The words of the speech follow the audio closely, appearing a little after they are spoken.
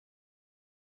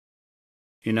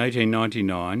In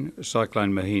 1899,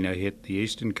 Cyclone Mahina hit the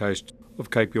eastern coast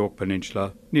of Cape York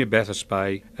Peninsula near Bathurst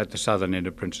Bay at the southern end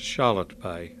of Princess Charlotte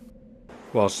Bay.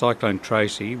 While Cyclone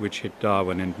Tracy, which hit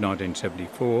Darwin in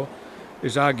 1974,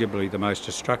 is arguably the most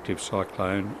destructive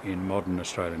cyclone in modern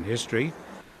Australian history,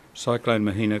 Cyclone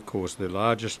Mahina caused the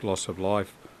largest loss of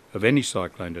life of any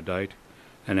cyclone to date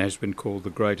and has been called the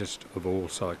greatest of all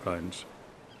cyclones.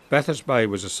 Bathurst Bay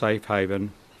was a safe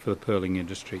haven for the pearling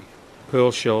industry.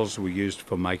 Pearl shells were used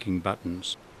for making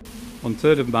buttons. On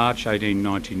 3rd of March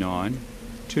 1899,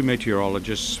 two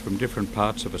meteorologists from different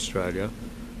parts of Australia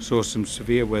saw some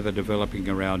severe weather developing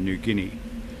around New Guinea,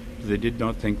 but they did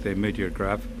not think their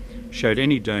meteorograph showed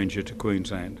any danger to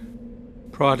Queensland.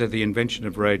 Prior to the invention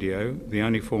of radio, the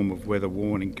only form of weather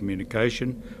warning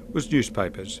communication was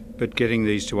newspapers, but getting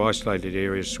these to isolated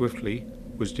areas swiftly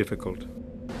was difficult.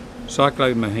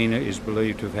 Cyclone Mahina is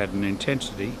believed to have had an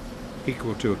intensity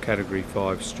equal to a Category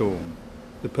 5 storm.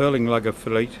 The pearling lugger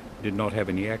fleet did not have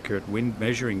any accurate wind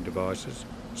measuring devices,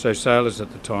 so sailors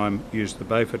at the time used the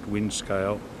Beaufort wind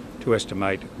scale to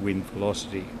estimate wind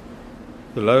velocity.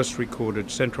 The lowest recorded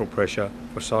central pressure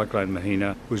for Cyclone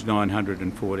Mahina was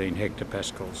 914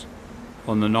 hectopascals.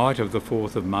 On the night of the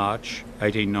 4th of March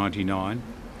 1899,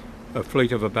 a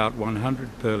fleet of about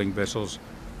 100 pearling vessels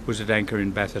was at anchor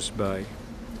in Bathurst Bay.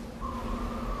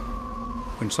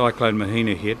 When Cyclone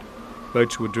Mahina hit,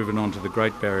 boats were driven onto the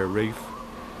Great Barrier Reef,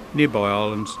 nearby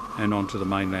islands and onto the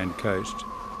mainland coast.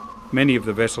 Many of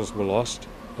the vessels were lost,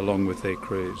 along with their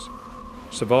crews.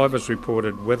 Survivors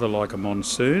reported weather like a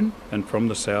monsoon, and from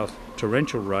the south,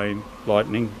 torrential rain,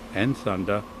 lightning and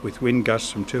thunder, with wind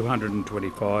gusts from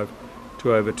 225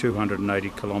 to over 280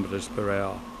 kilometres per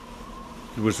hour.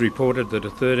 It was reported that a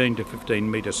 13 to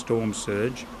 15 metre storm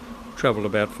surge travelled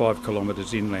about 5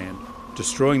 kilometres inland,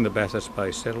 destroying the Bathurst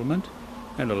Bay settlement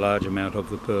and a large amount of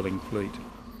the pearling fleet.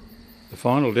 The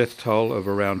final death toll of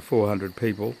around 400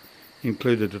 people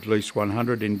included at least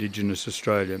 100 Indigenous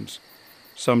Australians,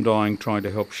 some dying trying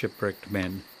to help shipwrecked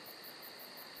men.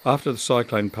 After the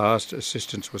cyclone passed,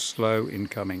 assistance was slow in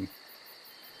coming.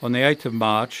 On the 8th of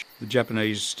March, the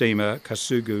Japanese steamer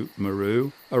Kasuga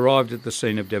Maru arrived at the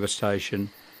scene of devastation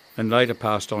and later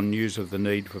passed on news of the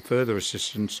need for further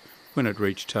assistance when it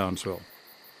reached Townsville.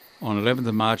 On 11th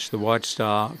of March, the White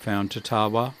Star found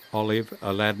Tatawa, Olive,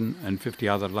 Aladdin and 50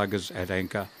 other luggers at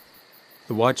anchor.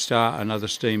 The White Star and other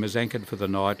steamers anchored for the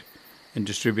night and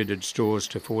distributed stores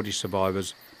to 40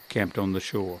 survivors camped on the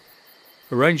shore.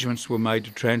 Arrangements were made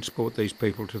to transport these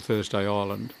people to Thursday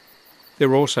Island. There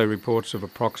were also reports of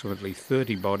approximately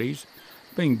 30 bodies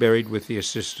being buried with the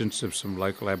assistance of some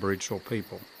local Aboriginal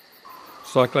people.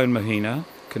 Cyclone Mahina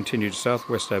continued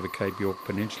southwest over Cape York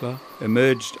Peninsula,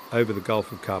 emerged over the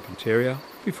Gulf of Carpentaria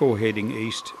before heading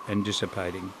east and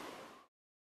dissipating.